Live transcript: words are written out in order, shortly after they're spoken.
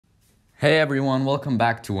Hey everyone, welcome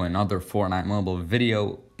back to another Fortnite mobile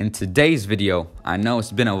video. In today's video, I know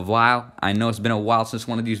it's been a while since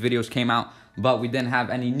one of these videos came out, but we didn't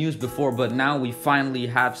have any news before, but now we finally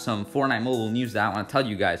have some Fortnite mobile news that I want to tell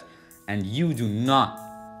you guys, and you do not,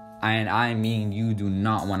 and I mean you do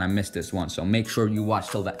not want to miss this one, so make sure you watch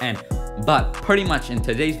till the end. But pretty much in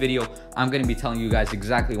today's video, I'm going to be telling you guys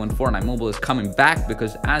exactly when Fortnite mobile is coming back,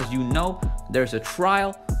 because as you know, there's a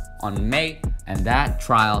trial on May, and that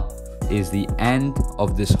trial is the end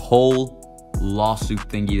of this whole lawsuit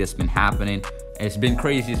thingy that's been happening. It's been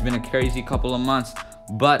crazy. It's been a crazy couple of months,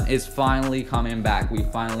 but it's finally coming back. We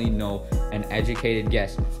finally know an educated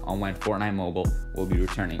guess on when Fortnite mobile will be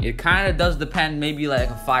returning. It kind of does depend, maybe like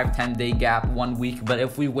a 5-10 day gap, 1 week, but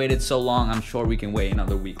if we waited so long, I'm sure we can wait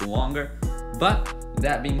another week longer. But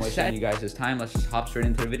that being said, you guys, this time let's just hop straight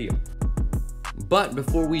into the video. But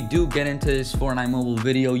before we do get into this Fortnite mobile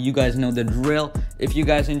video, you guys know the drill. If you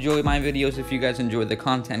guys enjoy my videos, if you guys enjoy the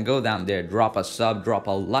content, go down there, drop a sub, drop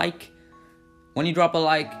a like. When you drop a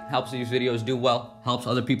like, helps these videos do well, helps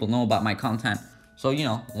other people know about my content. So, you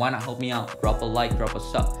know, why not help me out? Drop a like, drop a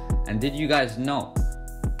sub. And did you guys know?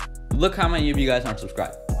 Look how many of you guys aren't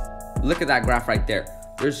subscribed. Look at that graph right there.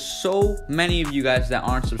 There's so many of you guys that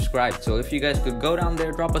aren't subscribed. So if you guys could go down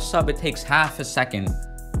there, drop a sub, it takes half a second.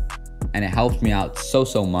 And it helps me out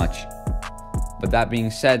so much. But that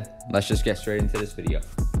being said, let's just get straight into this video.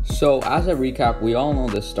 So as a recap, we all know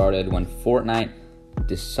this started when Fortnite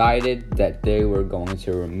decided that they were going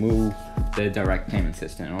to remove the direct payment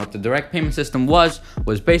system. And what the direct payment system was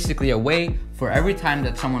basically a way for every time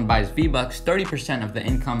that someone buys V-Bucks, 30% of the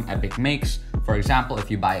income Epic makes. For example,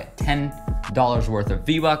 if you buy $10 worth of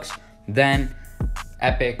V-Bucks, then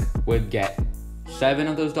Epic would get 7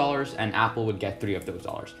 of those dollars and Apple would get 3 of those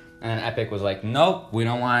dollars. And then Epic was like, nope, we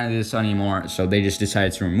don't want to do this anymore. So they just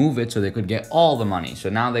decided to remove it so they could get all the money. So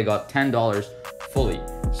now they got $10 fully.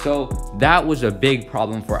 So that was a big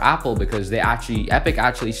problem for Apple because Epic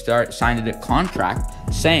actually signed a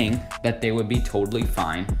contract saying that they would be totally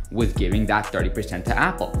fine with giving that 30% to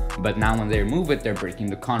Apple. But now when they remove it, they're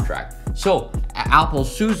breaking the contract. So Apple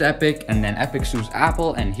sues Epic and then Epic sues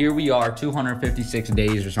Apple. And here we are 256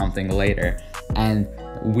 days or something later. And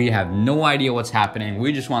we have no idea what's happening.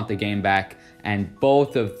 We just want the game back. And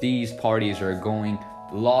both of these parties are going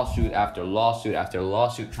lawsuit after lawsuit after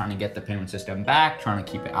lawsuit, trying to get the payment system back, trying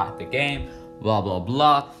to keep it out of the game, blah, blah,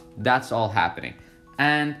 blah. That's all happening.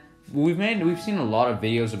 And we've seen a lot of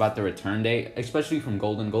videos about the return date, especially from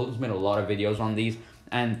Golden. Golden's made a lot of videos on these.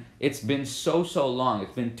 And it's been so long.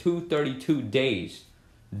 It's been 232 days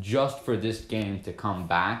just for this game to come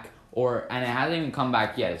back. And it hasn't even come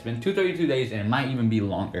back yet. It's been 232 days and it might even be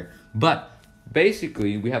longer. But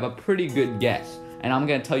basically, we have a pretty good guess. And I'm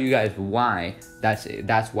going to tell you guys why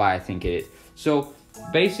that's why I think it is. So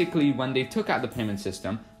basically, when they took out the payment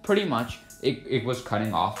system, pretty much it was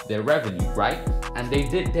cutting off their revenue, right? And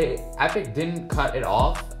Epic didn't cut it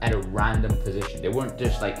off at a random position. They weren't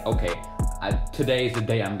just like, okay, today is the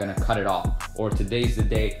day I'm going to cut it off. Or today's the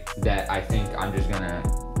day that I think I'm just going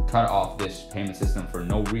to cut off this payment system for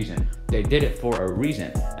no reason. They did it for a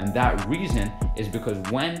reason, and that reason is because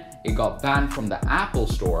when it got banned from the Apple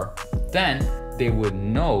Store, then they would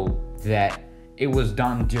know that it was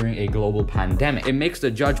done during a global pandemic. It makes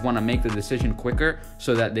the judge want to make the decision quicker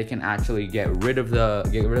so that they can actually get rid of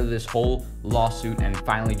this whole lawsuit and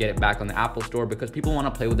finally get it back on the Apple Store, because people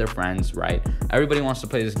want to play with their friends, right? Everybody wants to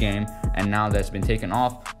play this game, and now that's been taken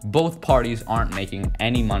off, both parties aren't making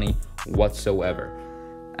any money whatsoever.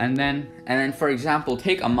 And then, for example,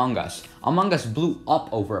 take Among Us. Among Us blew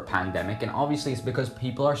up over a pandemic, and obviously it's because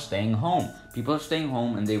people are staying home. People are staying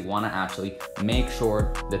home, and they want to actually make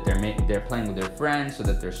sure that they're playing with their friends, so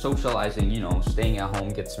that they're socializing. You know, staying at home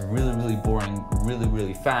gets really boring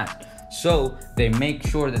really fast. So they make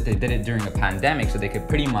sure that they did it during a pandemic, so they could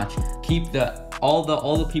pretty much keep all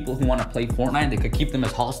the people who want to play Fortnite, they could keep them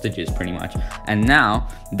as hostages pretty much. And now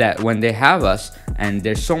that when they have us and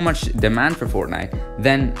there's so much demand for Fortnite,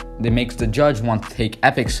 then it makes the judge want to take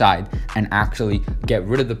Epic's side and actually get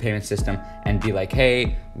rid of the payment system and be like,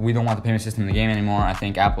 hey, we don't want the payment system in the game anymore. I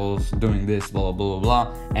think Apple's doing this, blah, blah, blah,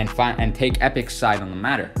 blah, and take Epic's side on the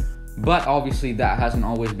matter. But obviously that hasn't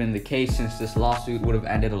always been the case, since this lawsuit would have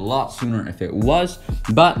ended a lot sooner if it was.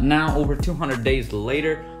 But now, over 200 days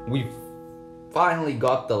later, we've finally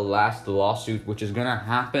got the last lawsuit, which is gonna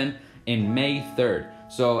happen in May 3rd.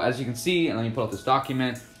 So as you can see, and let me pull up this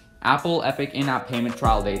document, Apple Epic in-app payment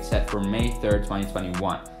trial date set for May 3rd,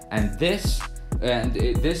 2021. And this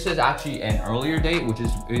is actually an earlier date, which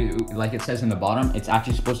is, like it says in the bottom, it's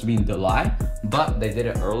actually supposed to be in July, but they did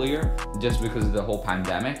it earlier just because of the whole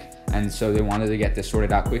pandemic. and so they wanted to get this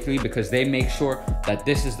sorted out quickly because they make sure that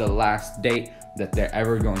this is the last date that they're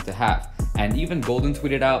ever going to have. And even Golden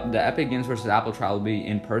tweeted out the Epic Games versus Apple trial will be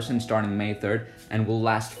in person starting May 3rd and will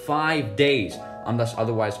last 5 days unless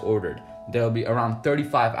otherwise ordered. There'll be around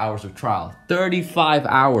 35 hours of trial. 35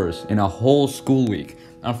 hours in a whole school week.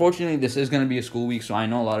 Unfortunately, this is going to be a school week, so I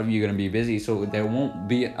know a lot of you are going to be busy, so there won't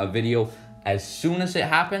be a video as soon as it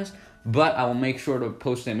happens, but I will make sure to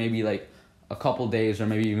post it maybe like a couple days or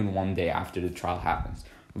maybe even 1 day after the trial happens.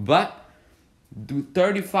 But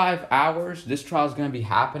 35 hours, this trial is going to be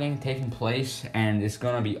taking place, and it's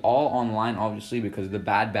going to be all online, obviously, because of the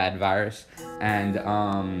bad virus,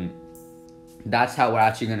 and that's how we're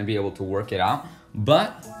actually going to be able to work it out.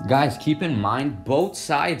 But guys, keep in mind, both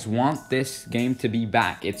sides want this game to be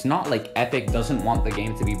back. It's not like Epic doesn't want the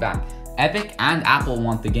game to be back. Epic and Apple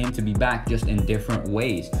want the game to be back, just in different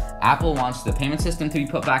ways. Apple wants the payment system to be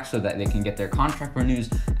put back so that they can get their contract renewed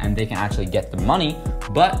and they can actually get the money,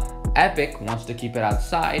 but Epic wants to keep it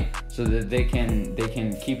outside so that they can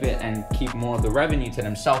keep it and keep more of the revenue to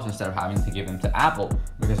themselves instead of having to give them to Apple,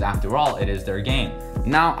 because after all, it is their game.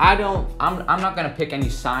 Now, I'm not gonna pick any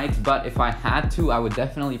sides, but if I had to, I would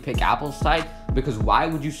definitely pick Apple's side, because why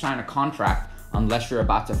would you sign a contract unless you're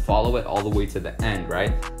about to follow it all the way to the end,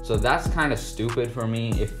 right? So that's kind of stupid for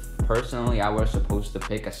me. If personally I were supposed to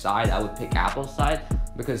pick a side, I would pick Apple's side,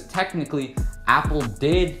 because technically Apple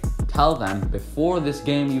did tell them before this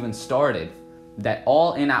game even started that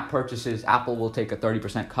all in-app purchases Apple will take a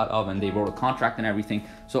 30% cut of, and they wrote a contract and everything.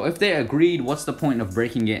 So if they agreed, what's the point of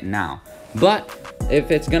breaking it now? But if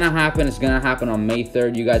it's gonna happen, it's gonna happen on May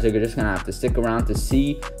 3rd. You guys are just gonna have to stick around to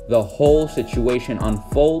see the whole situation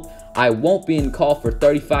unfold. I won't be in call for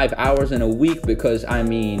 35 hours in a week because, I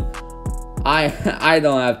mean, I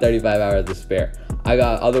don't have 35 hours to spare. I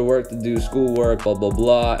got other work to do, schoolwork, blah, blah,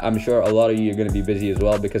 blah. I'm sure a lot of you are going to be busy as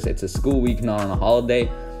well because it's a school week, not on a holiday.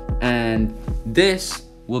 And this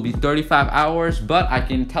will be 35 hours, but I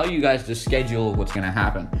can tell you guys the schedule of what's going to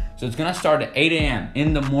happen. So it's going to start at 8 a.m.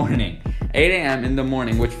 in the morning. 8 a.m. in the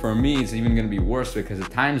morning, which for me is even going to be worse because the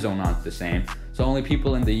time zone not the same. So only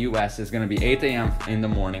people in the US is going to be 8 a.m. in the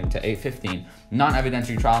morning to 8:15.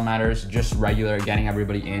 Non-evidentiary trial matters, just regular, getting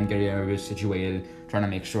everybody in, getting everybody situated, trying to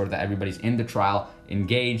make sure that everybody's in the trial,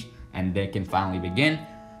 engaged, and they can finally begin.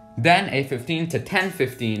 Then 8:15 to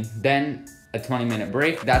 10:15, then a 20-minute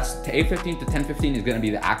break. That's 8:15 to 10:15 is going to be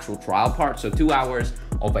the actual trial part. So 2 hours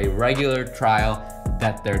of a regular trial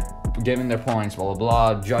that they're giving their points, blah,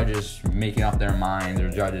 blah, blah, judges making up their minds, or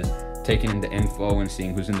judges taking in the info and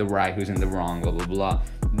seeing who's in the right, who's in the wrong, blah, blah, blah.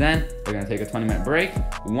 Then they're going to take a 20-minute break.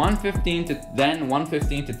 1:15 to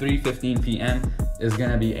 3:15 p.m. is going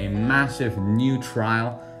to be a massive new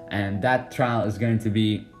trial, and that trial is going to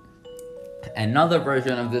be another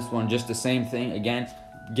version of this one, just the same thing again,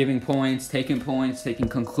 giving points, taking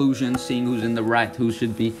conclusions, seeing who's in the right, who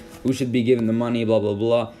should be given the money, blah, blah,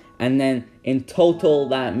 blah. And then in total,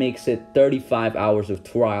 that makes it 35 hours of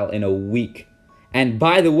trial in a week. And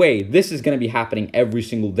by the way, this is going to be happening every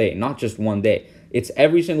single day, not just one day. It's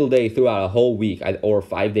every single day throughout a whole week, or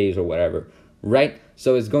 5 days or whatever, right?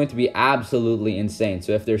 So it's going to be absolutely insane.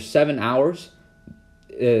 So if there's 7 hours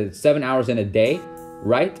in a day,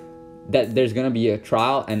 right? That there's going to be a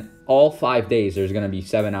trial, and all 5 days there's going to be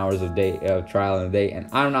 7 hours of trial in a day. And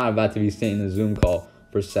I'm not about to be sitting in a Zoom call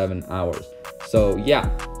for 7 hours. So yeah,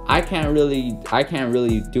 I can't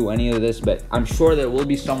really do any of this, but I'm sure there will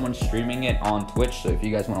be someone streaming it on Twitch. So if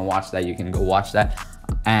you guys want to watch that, you can go watch that.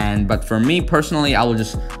 But for me personally, I'll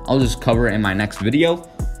just cover it in my next video.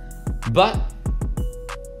 But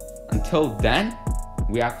until then,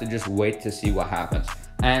 we have to just wait to see what happens.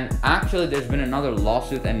 And actually, there's been another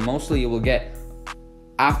lawsuit, and mostly it will get,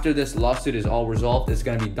 after this lawsuit is all resolved, it's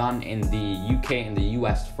going to be done in the UK and the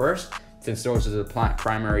US first, since those are the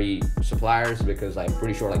primary suppliers, because I'm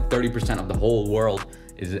pretty sure like 30% of the whole world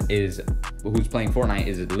is who's playing Fortnite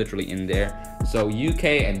is literally in there. So UK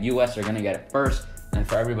and US are going to get it first, and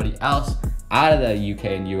for everybody else out of the UK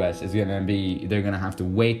and US is going to be, they're going to have to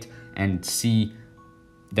wait and see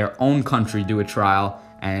their own country do a trial,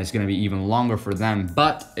 and it's going to be even longer for them.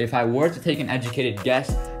 But if I were to take an educated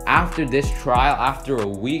guess, after this trial, after a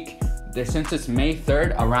week, since it's May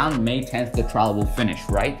 3rd, around May 10th, the trial will finish,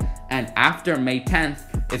 right? And after May 10th,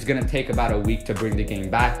 it's going to take about a week to bring the game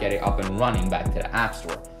back, get it up and running back to the App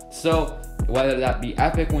Store. So whether that be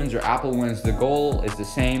Epic wins or Apple wins, the goal is the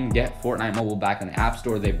same: get Fortnite Mobile back in the App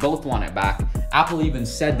Store. They both want it back. Apple even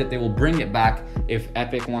said that they will bring it back if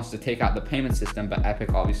Epic wants to take out the payment system, but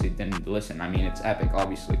Epic obviously didn't listen. I mean, it's Epic,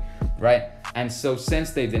 obviously, right? And so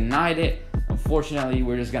since they denied it, unfortunately,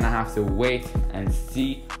 we're just gonna have to wait and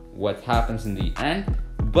see what happens in the end.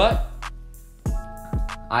 But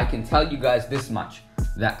I can tell you guys this much,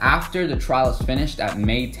 that after the trial is finished at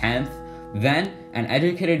May 10th, then an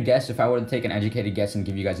educated guess, if I were to take an educated guess and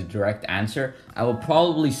give you guys a direct answer, I will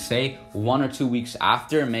probably say 1 or 2 weeks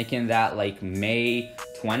after, making that like May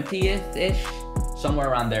 20th-ish, somewhere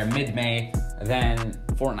around there, mid-May. Then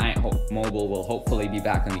Fortnite Mobile will hopefully be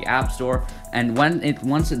back in the App Store. And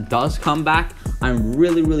once it does come back, I'm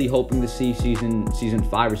really hoping to see season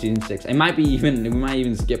 5 or season 6. We might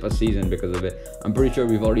even skip a season because of it. I'm pretty sure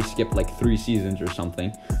we've already skipped like 3 seasons or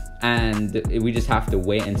something. And we just have to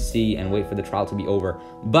wait and see and wait for the trial to be over.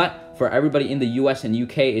 But for everybody in the US and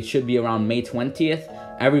UK, it should be around May 20th.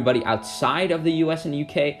 Everybody outside of the US and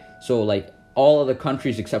UK, so like all of the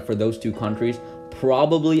countries except for those 2 countries,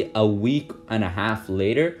 probably a week and a half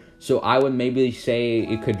later. So I would maybe say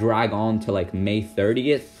it could drag on to like May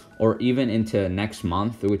 30th or even into next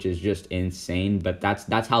month, which is just insane. But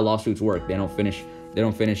that's how lawsuits work. They don't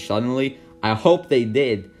finish suddenly. I hope they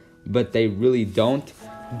did, but they really don't.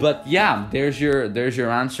 But yeah, there's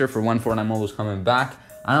your answer for when Fortnite Mobile is coming back.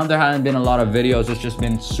 I know there haven't been a lot of videos. It's just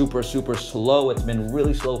been super slow. It's been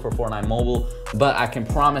really slow for Fortnite Mobile. But I can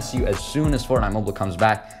promise you, as soon as Fortnite Mobile comes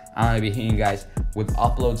back, I'm going to be hitting you guys with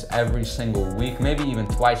uploads every single week. Maybe even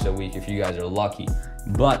twice a week if you guys are lucky.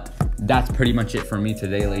 But that's pretty much it for me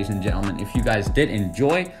today, ladies and gentlemen. If you guys did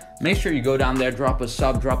enjoy, make sure you go down there, drop a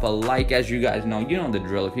sub, drop a like. As you guys know, you know the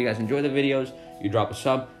drill. If you guys enjoy the videos, you drop a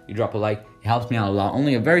sub, you drop a like. It helps me out a lot.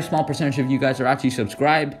 Only a very small percentage of you guys are actually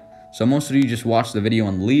subscribed. So most of you just watch the video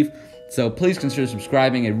and leave. So please consider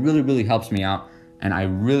subscribing. It really helps me out. And I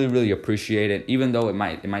really appreciate it. Even though it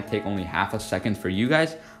might take only half a second for you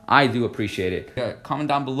guys, I do appreciate it. Comment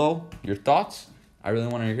down below your thoughts. I really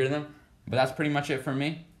want to hear them. But that's pretty much it for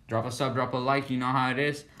me. Drop a sub, drop a like. You know how it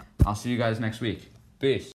is. I'll see you guys next week. Peace.